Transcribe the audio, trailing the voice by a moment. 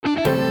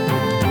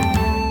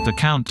The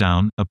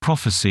Countdown, A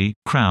Prophecy,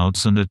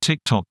 Crowds and a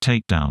TikTok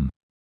Takedown.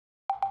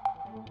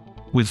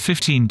 With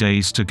 15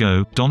 days to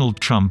go, Donald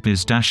Trump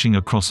is dashing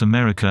across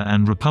America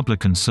and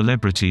Republican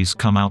celebrities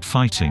come out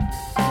fighting.